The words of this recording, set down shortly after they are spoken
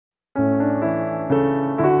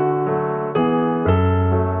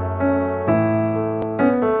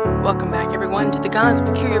Welcome back, everyone, to the God's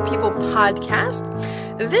Peculiar People podcast.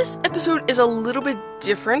 This episode is a little bit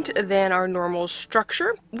different than our normal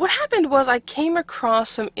structure. What happened was I came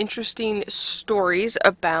across some interesting stories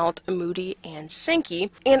about Moody and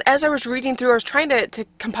Sankey, and as I was reading through, I was trying to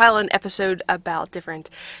compile an episode about different,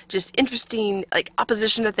 just interesting,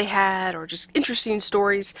 opposition that they had, or just interesting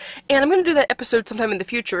stories, and I'm going to do that episode sometime in the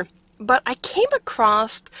future. But I came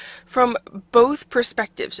across, from both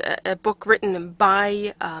perspectives, a book written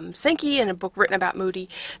by Sankey and a book written about Moody,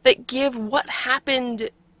 that give what happened,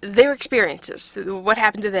 their experiences, what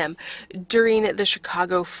happened to them during the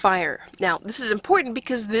Chicago fire. Now, this is important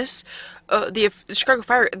because the Chicago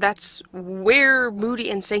fire, that's where Moody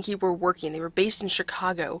and Sankey were working. They were based in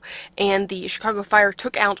Chicago, and the Chicago fire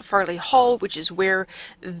took out Farley Hall, which is where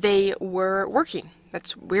they were working.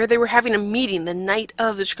 That's where they were having a meeting the night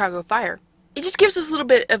of the Chicago fire. It just gives us a little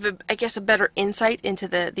bit of, a better insight into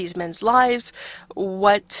these men's lives,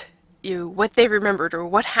 what they remembered or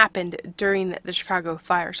what happened during the Chicago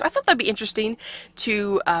fire. So I thought that'd be interesting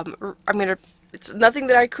to, it's nothing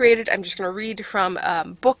that I created. I'm just going to read from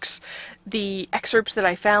books, the excerpts that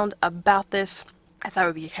I found about this. I thought it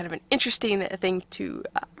would be kind of an interesting thing to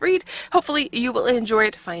read. Hopefully you will enjoy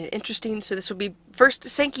it, find it interesting. So this will be first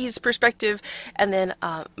Sankey's perspective, and then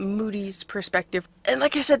Moody's perspective. And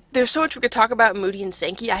like I said, there's so much we could talk about Moody and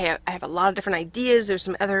Sankey. I have a lot of different ideas. There's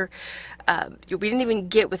some other, we didn't even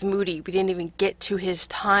get with Moody. We didn't even get to his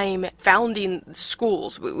time founding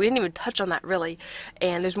schools. We didn't even touch on that really.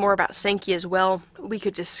 And there's more about Sankey as well. We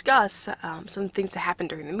could discuss some things that happened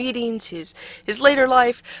during the meetings, his later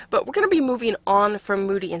life. But we're going to be moving on from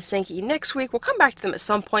Moody and Sankey next week. We'll come back to them at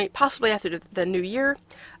some point, possibly after the new year,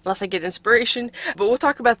 unless I get inspiration. But we'll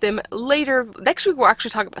talk about them later. Next week we'll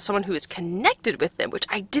actually talk about someone who is connected with them, which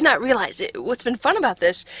I did not realize. What's been fun about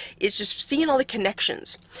this is just seeing all the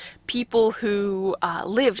connections. People who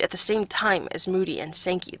lived at the same time as Moody and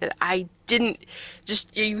Sankey that I didn't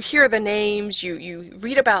just, you hear the names, you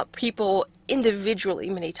read about people individually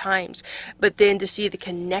many times, but then to see the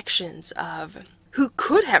connections of who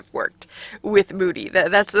could have worked with Moody.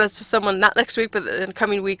 That's someone, not next week, but in the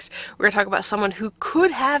coming weeks, we're going to talk about someone who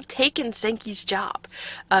could have taken Sankey's job,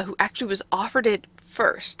 who actually was offered it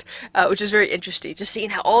first, which is very interesting. Just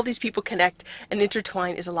seeing how all these people connect and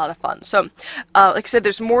intertwine is a lot of fun. So, like I said,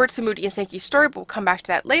 there's more to Moody and Sankey's story, but we'll come back to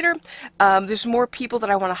that later. There's more people that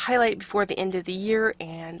I want to highlight before the end of the year,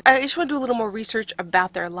 and I just want to do a little more research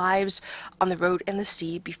about their lives on the road and the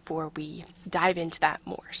sea before we dive into that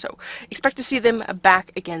more. So, expect to see them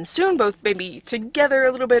back again soon, both maybe together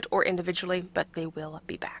a little bit or individually, but they will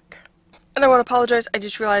be back. And I want to apologize, I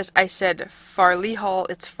just realized I said Farley Hall,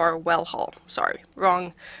 it's Farwell Hall. Sorry,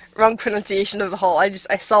 wrong pronunciation of the hall. I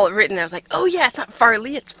saw it written and I was like, oh yeah, it's not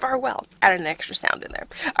Farley, it's Farwell. Added an extra sound in there.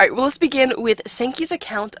 Alright, well let's begin with Sankey's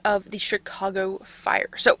account of the Chicago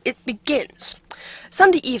fire. So it begins.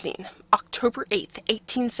 Sunday evening, October 8th,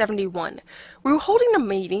 1871. We were holding a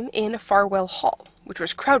meeting in Farwell Hall, which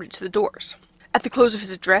was crowded to the doors. At the close of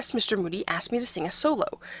his address, Mr. Moody asked me to sing a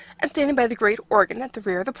solo, and standing by the great organ at the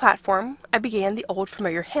rear of the platform, I began the old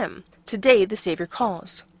familiar hymn, Today the Savior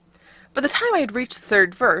Calls. By the time I had reached the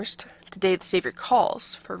third verse, Today the Savior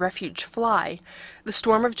calls, for refuge fly, the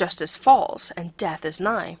storm of justice falls, and death is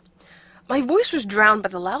nigh. My voice was drowned by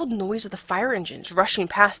the loud noise of the fire engines rushing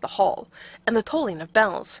past the hall, and the tolling of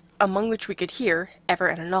bells, among which we could hear, ever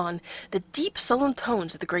and anon, the deep sullen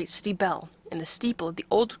tones of the great city bell, in the steeple of the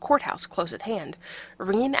old courthouse close at hand,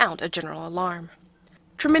 ringing out a general alarm.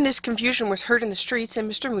 Tremendous confusion was heard in the streets, and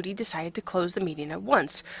Mr. Moody decided to close the meeting at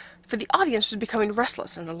once, for the audience was becoming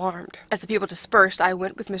restless and alarmed. As the people dispersed, I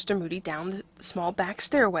went with Mr. Moody down the small back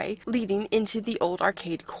stairway leading into the old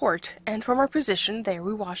arcade court, and from our position there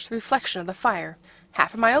we watched the reflection of the fire,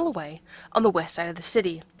 half a mile away, on the west side of the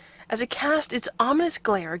city, as it cast its ominous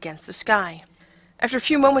glare against the sky. After a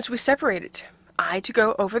few moments we separated, I to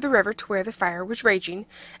go over the river to where the fire was raging,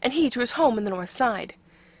 and he to his home on the north side.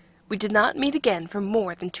 We did not meet again for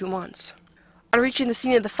more than 2 months. On reaching the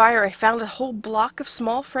scene of the fire, I found a whole block of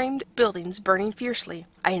small framed buildings burning fiercely.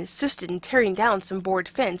 I insisted in tearing down some board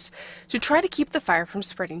fence to try to keep the fire from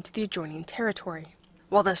spreading to the adjoining territory.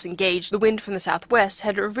 While thus engaged, the wind from the southwest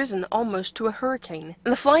had arisen almost to a hurricane,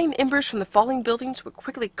 and the flying embers from the falling buildings were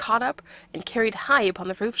quickly caught up and carried high upon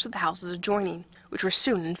the roofs of the houses adjoining, which were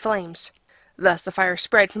soon in flames. Thus the fire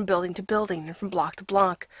spread from building to building and from block to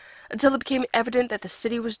block, until it became evident that the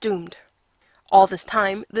city was doomed. All this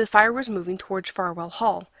time, the fire was moving towards Farwell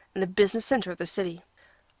Hall, and the business center of the city.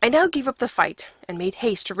 I now gave up the fight, and made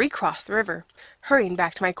haste to recross the river, hurrying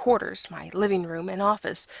back to my quarters, my living room and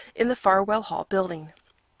office, in the Farwell Hall building.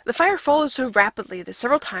 The fire followed so rapidly that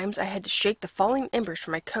several times I had to shake the falling embers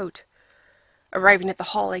from my coat. Arriving at the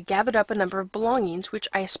hall, I gathered up a number of belongings which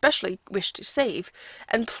I especially wished to save,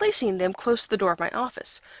 and placing them close to the door of my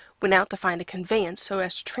office, went out to find a conveyance so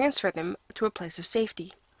as to transfer them to a place of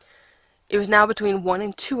safety. It was now between 1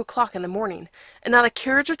 and 2 o'clock in the morning, and not a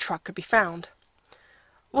carriage or truck could be found.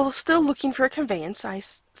 While still looking for a conveyance, I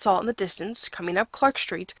saw in the distance, coming up Clark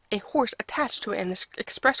Street, a horse attached to an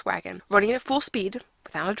express wagon, running at full speed,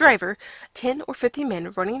 without a driver, 10 or 15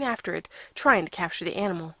 men running after it, trying to capture the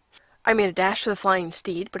animal. I made a dash for the flying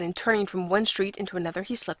steed, but in turning from one street into another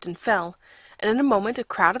he slipped and fell, and in a moment a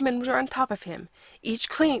crowd of men were on top of him, each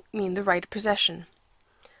claiming the right of possession.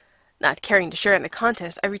 Not caring to share in the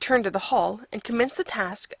contest, I returned to the hall, and commenced the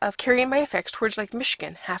task of carrying my effects towards Lake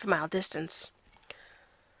Michigan, half a mile distance.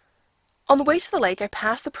 On the way to the lake, I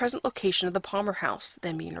passed the present location of the Palmer House,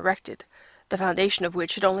 then being erected, the foundation of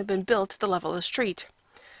which had only been built to the level of the street.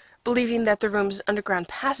 Believing that the room's underground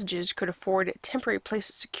passages could afford a temporary place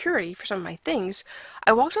of security for some of my things,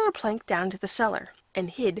 I walked on a plank down into the cellar,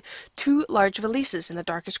 and hid 2 large valises in the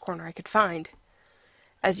darkest corner I could find.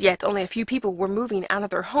 As yet, only a few people were moving out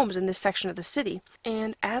of their homes in this section of the city,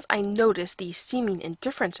 and as I noticed the seeming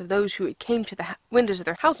indifference of those who came to the windows of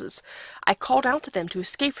their houses, I called out to them to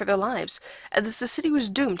escape for their lives, as the city was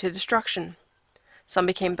doomed to destruction. Some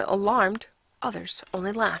became alarmed, others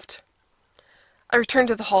only laughed. I returned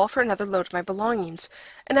to the hall for another load of my belongings,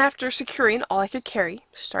 and after securing all I could carry,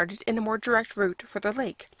 started in a more direct route for the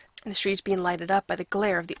lake, the streets being lighted up by the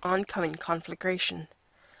glare of the oncoming conflagration.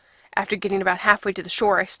 After getting about halfway to the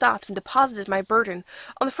shore, I stopped and deposited my burden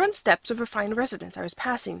on the front steps of a fine residence I was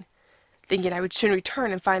passing, thinking I would soon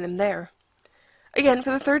return and find them there. Again,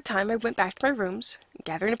 for the 3rd time, I went back to my rooms, and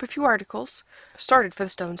gathering up a few articles, started for the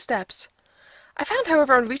stone steps. I found,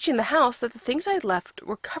 however, on reaching the house, that the things I had left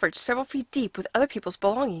were covered several feet deep with other people's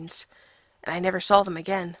belongings, and I never saw them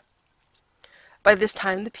again. By this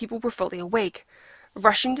time the people were fully awake,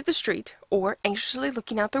 rushing to the street, or anxiously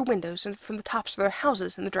looking out their windows and from the tops of their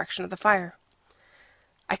houses in the direction of the fire.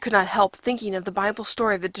 I could not help thinking of the Bible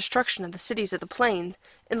story of the destruction of the cities of the plain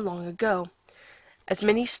in long ago, as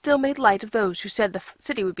many still made light of those who said the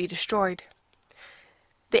city would be destroyed.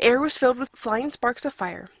 The air was filled with flying sparks of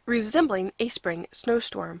fire, resembling a spring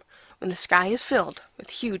snowstorm, when the sky is filled with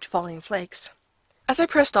huge falling flakes. As I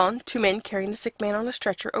pressed on, 2 men carrying a sick man on a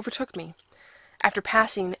stretcher overtook me. After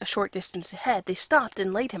passing a short distance ahead, they stopped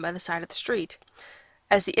and laid him by the side of the street,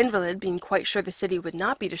 as the invalid, being quite sure the city would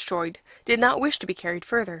not be destroyed, did not wish to be carried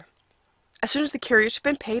further. As soon as the carriers had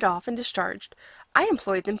been paid off and discharged, I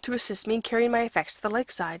employed them to assist me in carrying my effects to the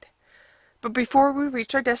lakeside. But before we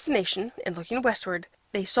reached our destination, and looking westward,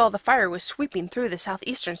 they saw the fire was sweeping through the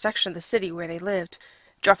southeastern section of the city where they lived.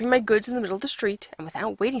 Dropping my goods in the middle of the street, and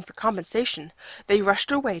without waiting for compensation, they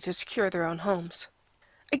rushed away to secure their own homes.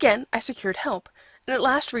 Again I secured help, and at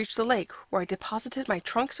last reached the lake, where I deposited my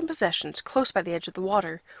trunks and possessions close by the edge of the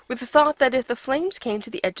water, with the thought that if the flames came to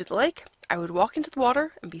the edge of the lake, I would walk into the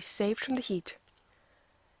water and be saved from the heat.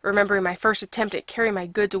 Remembering my first attempt at carrying my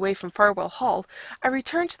goods away from Farwell Hall, I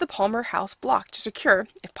returned to the Palmer House block to secure,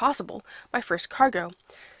 if possible, my first cargo,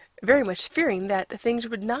 very much fearing that the things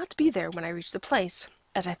would not be there when I reached the place,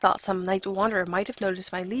 as I thought some night wanderer might have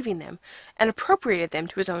noticed my leaving them, and appropriated them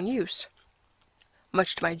to his own use.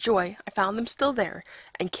 Much to my joy, I found them still there,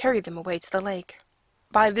 and carried them away to the lake.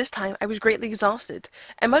 By this time I was greatly exhausted,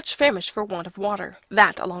 and much famished for want of water,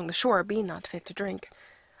 that along the shore being not fit to drink.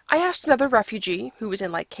 I asked another refugee, who was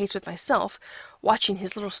in like case with myself, watching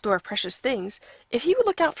his little store of precious things, if he would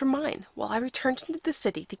look out for mine, while I returned into the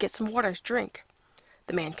city to get some water to drink.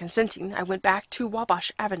 The man consenting, I went back to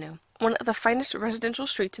Wabash Avenue, one of the finest residential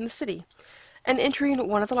streets in the city, and entering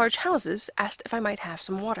one of the large houses, asked if I might have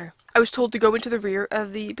some water. I was told to go into the rear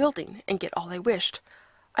of the building, and get all I wished.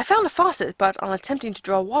 I found a faucet, but on attempting to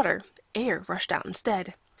draw water, air rushed out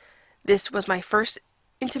instead. This was my first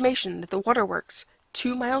intimation that the waterworks,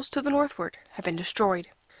 2 miles to the northward, had been destroyed.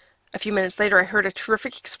 A few minutes later I heard a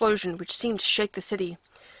terrific explosion which seemed to shake the city,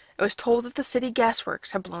 and was told that the city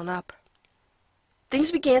gasworks had blown up.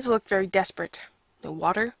 Things began to look very desperate. No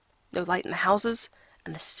water, no light in the houses,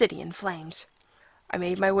 and the city in flames. I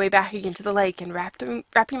made my way back again to the lake, and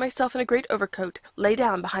wrapping myself in a great overcoat, lay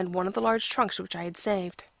down behind one of the large trunks which I had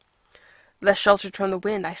saved. Thus sheltered from the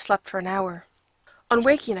wind, I slept for an hour. On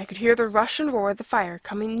waking, I could hear the rush and roar of the fire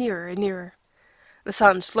coming nearer and nearer. The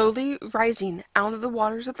sun, slowly rising out of the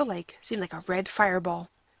waters of the lake, seemed like a red fireball.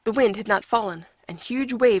 The wind had not fallen, and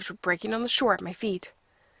huge waves were breaking on the shore at my feet.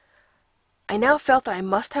 I now felt that I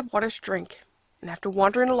must have water to drink, and after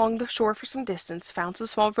wandering along the shore for some distance, found some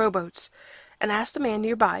small rowboats, and asked a man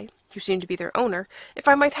nearby who seemed to be their owner, if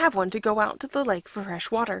I might have one to go out to the lake for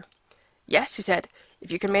fresh water. Yes, he said,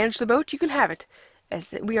 if you can manage the boat, you can have it,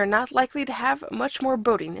 as we are not likely to have much more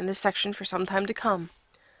boating in this section for some time to come.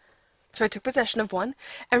 So I took possession of one,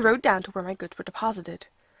 and rowed down to where my goods were deposited.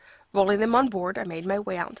 Rolling them on board, I made my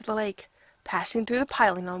way out into the lake, passing through the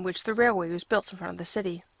piling on which the railway was built in front of the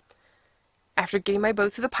city. After getting my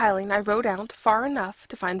boat through the piling, I rowed out far enough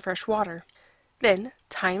to find fresh water. Then,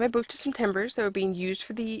 tying my boat to some timbers that were being used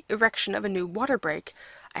for the erection of a new water break,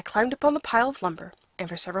 I climbed upon the pile of lumber, and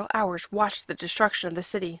for several hours watched the destruction of the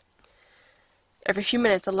city. Every few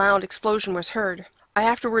minutes a loud explosion was heard. I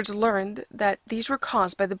afterwards learned that these were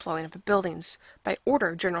caused by the blowing up of buildings, by order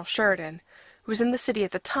of General Sheridan, who was in the city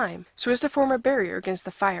at the time, so as to form a barrier against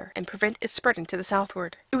the fire and prevent its spreading to the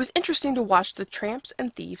southward. It was interesting to watch the tramps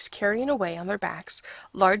and thieves carrying away on their backs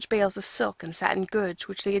large bales of silk and satin goods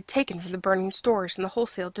which they had taken from the burning stores in the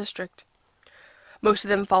wholesale district. Most of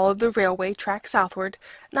them followed the railway track southward,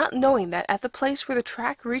 not knowing that at the place where the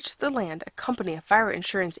track reached the land a company of fire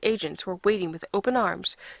insurance agents were waiting with open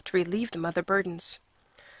arms to relieve them of their burdens.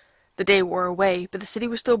 The day wore away, but the city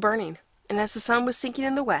was still burning, and as the sun was sinking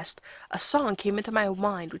in the west, a song came into my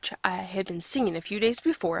mind which I had been singing a few days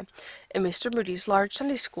before in Mr. Moody's large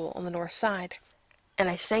Sunday school on the north side, and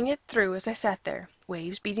I sang it through as I sat there,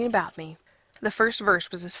 waves beating about me. The first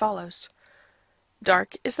verse was as follows.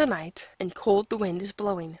 Dark is the night, and cold the wind is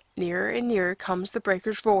blowing. Nearer and nearer comes the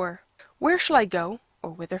breaker's roar. Where shall I go,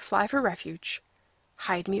 or whither fly for refuge?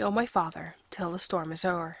 Hide me, O my Father, till the storm is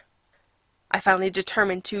o'er. I finally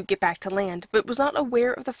determined to get back to land, but was not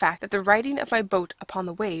aware of the fact that the riding of my boat upon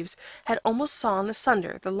the waves had almost sawn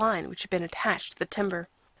asunder the line which had been attached to the timber.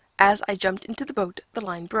 As I jumped into the boat, the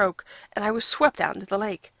line broke, and I was swept out into the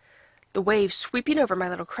lake, the waves sweeping over my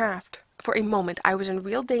little craft. For a moment I was in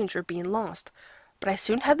real danger of being lost, but I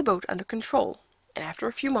soon had the boat under control, and after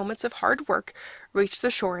a few moments of hard work, reached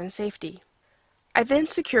the shore in safety. I then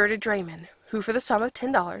secured a drayman, who for the sum of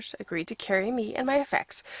 $10 agreed to carry me and my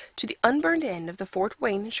effects to the unburned end of the Fort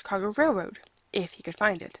Wayne and Chicago Railroad, if he could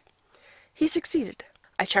find it. He succeeded.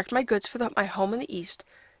 I checked my goods for my home in the east,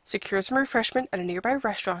 secured some refreshment at a nearby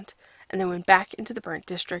restaurant, and then went back into the burnt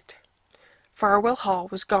district. Farwell Hall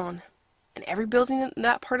was gone, and every building in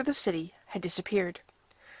that part of the city had disappeared.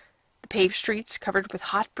 The paved streets, covered with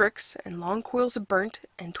hot bricks and long coils of burnt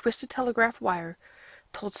and twisted telegraph wire,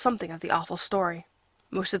 told something of the awful story.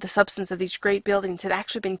 Most of the substance of these great buildings had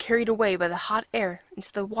actually been carried away by the hot air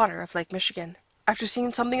into the water of Lake Michigan. After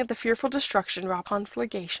seeing something of the fearful destruction wrought upon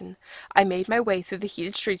conflagration, I made my way through the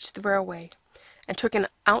heated streets to the railway, and took an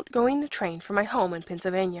outgoing train for my home in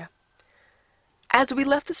Pennsylvania. As we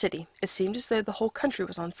left the city, it seemed as though the whole country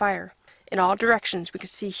was on fire. In all directions we could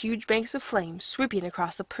see huge banks of flames sweeping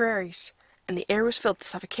across the prairies, and the air was filled to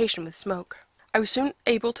suffocation with smoke. I was soon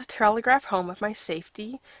able to telegraph home of my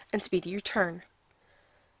safety and speedy return.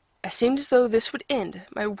 It seemed as though this would end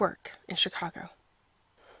my work in Chicago.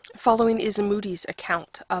 Following is Moody's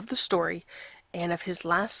account of the story and of his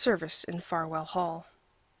last service in Farwell Hall.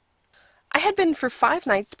 I had been for 5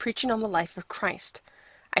 nights preaching on the life of Christ.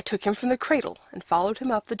 I took him from the cradle and followed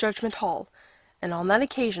him up the judgment hall, and on that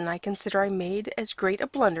occasion I consider I made as great a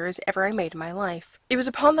blunder as ever I made in my life. It was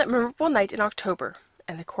upon that memorable night in October,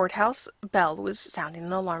 and the courthouse bell was sounding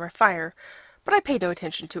an alarm of fire, but I paid no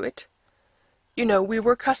attention to it. You know, we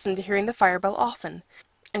were accustomed to hearing the fire bell often,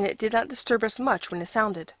 and it did not disturb us much when it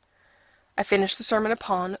sounded. I finished the sermon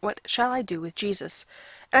upon What Shall I Do with Jesus,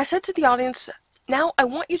 and I said to the audience, Now I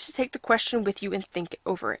want you to take the question with you and think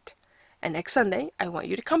over it, and next Sunday I want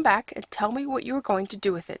you to come back and tell me what you are going to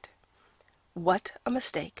do with it. What a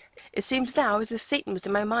mistake! It seems now as if Satan was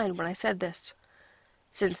in my mind when I said this.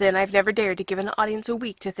 Since then I have never dared to give an audience a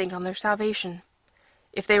week to think on their salvation.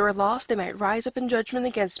 If they were lost, they might rise up in judgment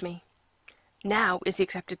against me. Now is the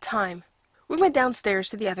accepted time. We went downstairs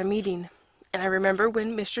to the other meeting, and I remember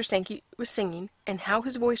when Mr. Sankey was singing, and how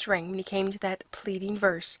his voice rang when he came to that pleading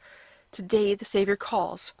verse, Today the Savior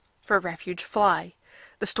calls, for refuge fly,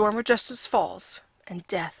 the storm of justice falls, and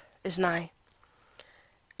death is nigh.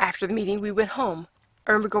 After the meeting we went home.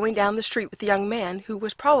 I remember going down the street with the young man who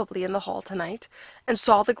was probably in the hall tonight, and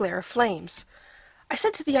saw the glare of flames. I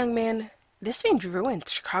said to the young man, This means ruin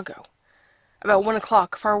to Chicago. About 1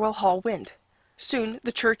 o'clock Farwell Hall went. Soon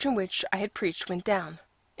the church in which I had preached went down,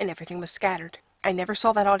 and everything was scattered. I never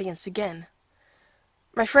saw that audience again.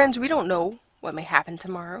 My friends, we don't know what may happen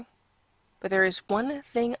tomorrow, but there is one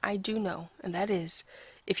thing I do know, and that is,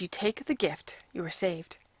 if you take the gift, you are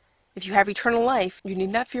saved. If you have eternal life, you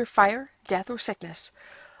need not fear fire, death, or sickness.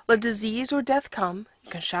 Let disease or death come, you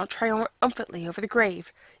can shout triumphantly over the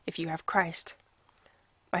grave if you have Christ.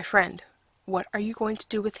 My friend, What are you going to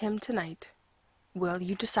do with him tonight? Will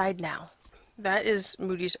you decide now? That is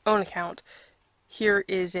Moody's own account. Here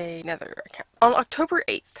is another account. On October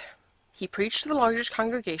 8th, he preached to the largest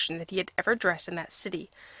congregation that he had ever addressed in that city,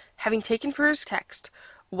 having taken for his text,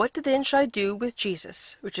 "What then shall I do with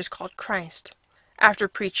Jesus, which is called Christ?" After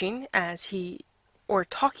preaching,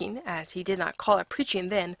 talking, as he did not call it preaching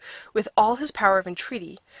then, with all his power of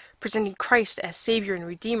entreaty, presenting Christ as Savior and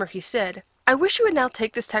Redeemer, he said, "I wish you would now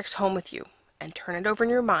take this text home with you, and turn it over in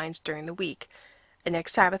your minds during the week, and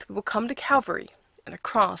next Sabbath we will come to Calvary and the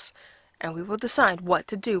cross, and we will decide what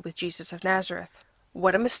to do with Jesus of Nazareth."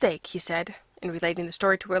 What a mistake, he said, in relating the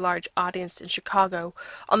story to a large audience in Chicago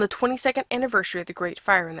on the 22nd anniversary of the Great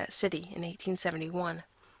Fire in that city in 1871.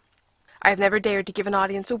 I have never dared to give an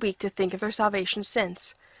audience a week to think of their salvation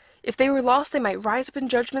since. If they were lost, they might rise up in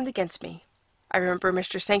judgment against me. I remember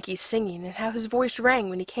Mr. Sankey singing, and how his voice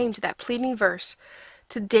rang when he came to that pleading verse,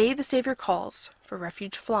 "Today the Savior calls, for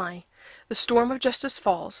refuge fly, the storm of justice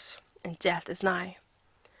falls, and death is nigh."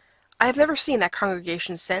 I have never seen that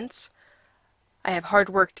congregation since. I have hard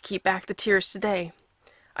work to keep back the tears today.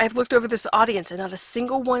 I have looked over this audience, and not a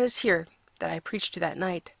single one is here that I preached to that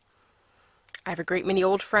night. I have a great many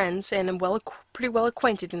old friends, and am pretty well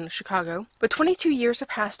acquainted in Chicago, but 22 years have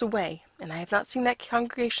passed away, and I have not seen that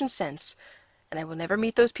congregation since, and I will never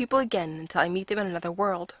meet those people again until I meet them in another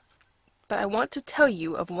world. But I want to tell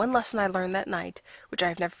you of one lesson I learned that night, which I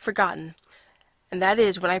have never forgotten, and that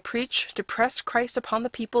is when I preach to press Christ upon the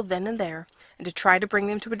people then and there, and to try to bring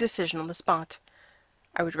them to a decision on the spot.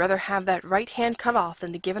 I would rather have that right hand cut off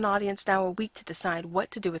than to give an audience now a week to decide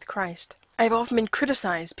what to do with Christ. I have often been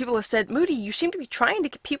criticized. People have said, "Moody, you seem to be trying to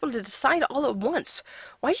get people to decide all at once.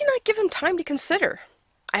 Why do you not give them time to consider?"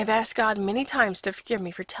 I have asked God many times to forgive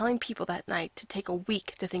me for telling people that night to take a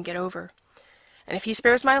week to think it over. And if he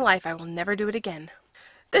spares my life, I will never do it again.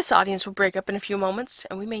 This audience will break up in a few moments,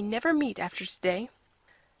 and we may never meet after today.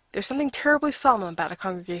 There's something terribly solemn about a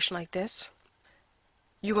congregation like this.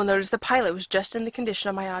 You will notice the pilot was just in the condition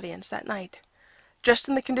of my audience that night, just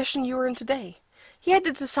in the condition you are in today. He had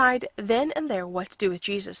to decide then and there what to do with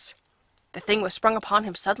Jesus. The thing was sprung upon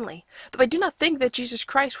him suddenly, though I do not think that Jesus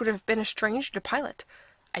Christ would have been a stranger to Pilate.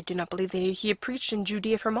 I do not believe that he had preached in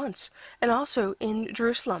Judea for months, and also in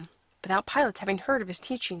Jerusalem, without Pilate having heard of his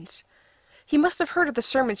teachings. He must have heard of the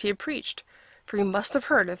sermons he had preached, for he must have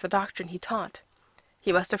heard of the doctrine he taught.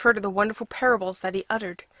 He must have heard of the wonderful parables that he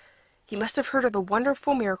uttered. He must have heard of the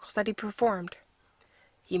wonderful miracles that he performed.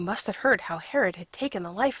 He must have heard how Herod had taken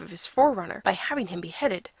the life of his forerunner by having him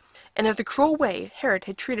beheaded, and of the cruel way Herod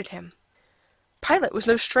had treated him. Pilate was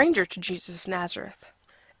no stranger to Jesus of Nazareth.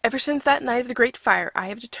 Ever since that night of the great fire, I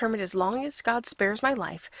have determined, as long as God spares my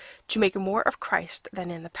life, to make more of Christ than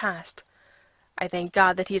in the past. I thank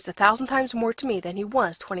God that he is 1,000 times more to me than he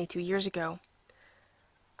was 22 years ago.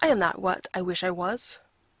 I am not what I wish I was,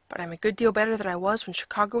 but I am a good deal better than I was when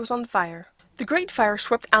Chicago was on fire. The Great Fire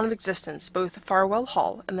swept out of existence both Farwell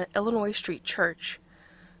Hall and the Illinois Street Church.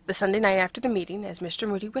 The Sunday night after the meeting, as Mr.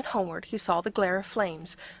 Moody went homeward, he saw the glare of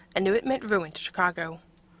flames, and knew it meant ruin to Chicago.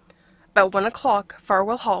 About 1 o'clock,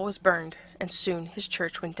 Farwell Hall was burned, and soon his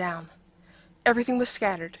church went down. Everything was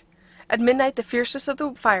scattered. At midnight the fierceness of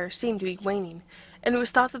the fire seemed to be waning, and it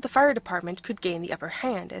was thought that the fire department could gain the upper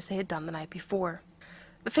hand, as they had done the night before.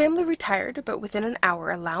 The family retired, but within an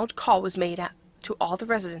hour a loud call was made out to all the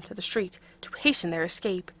residents of the street to hasten their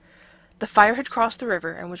escape. The fire had crossed the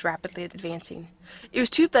river and was rapidly advancing. It was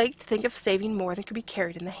too late to think of saving more than could be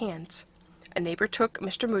carried in the hands. A neighbor took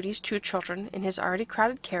Mr. Moody's 2 children in his already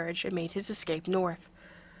crowded carriage and made his escape north.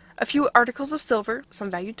 A few articles of silver,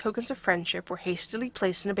 some valued tokens of friendship, were hastily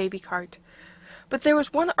placed in a baby cart. But there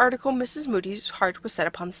was one article Mrs. Moody's heart was set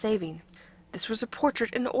upon saving. This was a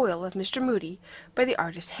portrait in oil of Mr. Moody by the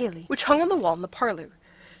artist Haley, which hung on the wall in the parlor.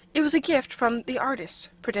 It was a gift from the artist,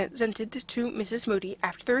 presented to Mrs. Moody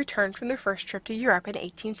after their return from their first trip to Europe in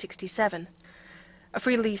 1867. A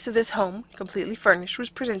free lease of this home, completely furnished, was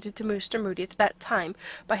presented to Mr. Moody at that time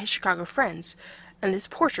by his Chicago friends, and this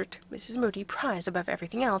portrait Mrs. Moody prized above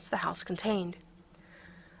everything else the house contained.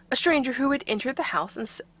 A stranger who had entered the house and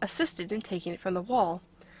assisted in taking it from the wall.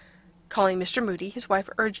 Calling Mr. Moody, his wife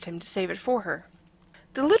urged him to save it for her.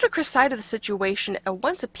 The ludicrous side of the situation at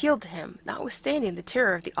once appealed to him, notwithstanding the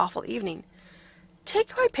terror of the awful evening.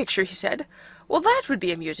 "Take my picture," he said. "Well, that would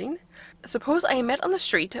be amusing. Suppose I am met on the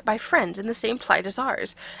street by friends in the same plight as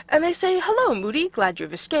ours, and they say, 'Hello, Moody, glad you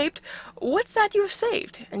have escaped. What's that you have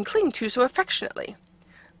saved, and cling to so affectionately?'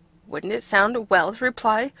 Wouldn't it sound well to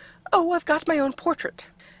reply, 'Oh, I've got my own portrait'?"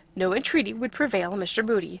 No entreaty would prevail on Mr.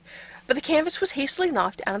 Moody, but the canvas was hastily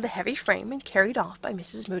knocked out of the heavy frame and carried off by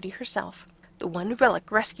Mrs. Moody herself, the one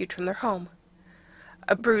relic rescued from their home.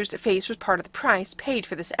 A bruised face was part of the price paid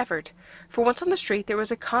for this effort, for once on the street there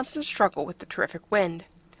was a constant struggle with the terrific wind.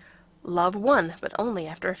 Love won, but only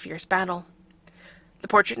after a fierce battle. The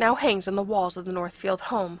portrait now hangs on the walls of the Northfield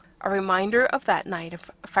home, a reminder of that night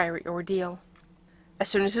of fiery ordeal. As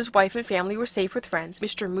soon as his wife and family were safe with friends,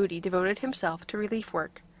 Mr. Moody devoted himself to relief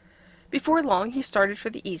work. Before long, he started for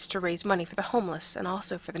the East to raise money for the homeless and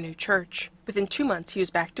also for the new church. Within 2 months, he was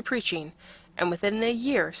back to preaching, and within a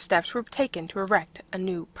year, steps were taken to erect a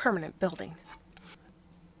new permanent building.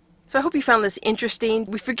 So I hope you found this interesting.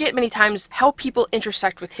 We forget many times how people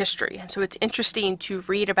intersect with history, and so it's interesting to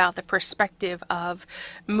read about the perspective of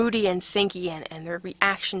Moody and Sankey and their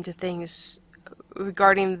reaction to things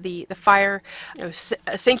regarding the fire.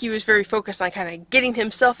 Sankey was very focused on kind of getting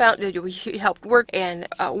himself out. He helped work and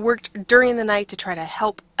worked during the night to try to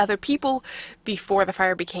help other people before the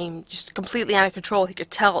fire became just completely out of control. He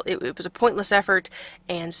could tell it was a pointless effort,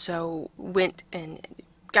 and so went and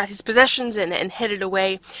got his possessions and headed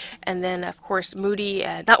away. And then, of course, Moody,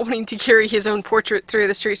 not wanting to carry his own portrait through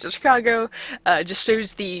the streets of Chicago, just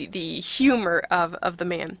shows the humor of the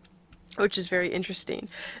man, which is very interesting.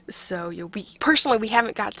 So, personally, we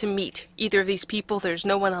haven't got to meet either of these people. There's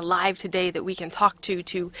no one alive today that we can talk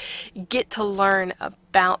to get to learn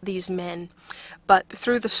about these men. But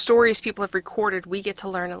through the stories people have recorded, we get to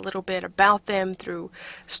learn a little bit about them through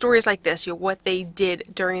stories like this, what they did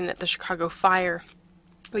during the Chicago fire.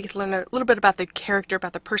 We get to learn a little bit about their character,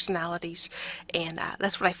 about their personalities, and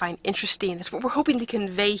that's what I find interesting. That's what we're hoping to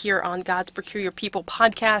convey here on God's Peculiar People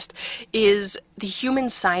podcast, is the human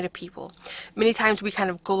side of people. Many times we kind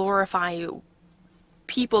of glorify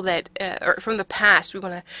people that are from the past. We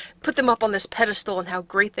want to put them up on this pedestal and how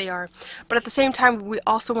great they are, but at the same time we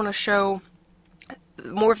also want to show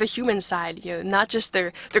more of the human side, not just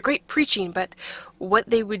their great preaching, but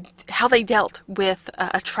how they dealt with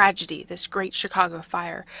a tragedy, this great Chicago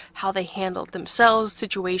fire, how they handled themselves,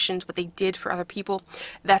 situations, what they did for other people.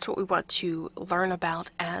 That's what we want to learn about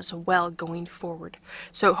as well going forward.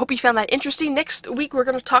 So hope you found that interesting. Next week we're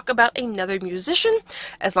going to talk about another musician,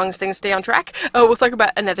 as long as things stay on track. We'll talk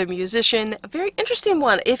about another musician, a very interesting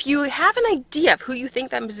one. If you have an idea of who you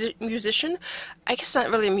think that musician, I guess not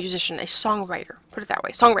really a musician, a songwriter, put it that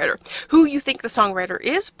way, songwriter, who you think the songwriter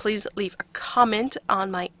is, please leave a comment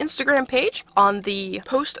on my Instagram page on the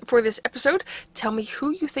post for this episode. Tell me who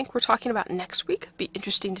you think we're talking about next week. Be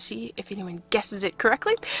interesting to see if anyone guesses it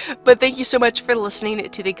correctly. But thank you so much for listening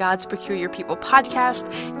to the God's Peculiar People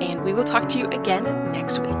podcast, and we will talk to you again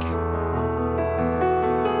next week.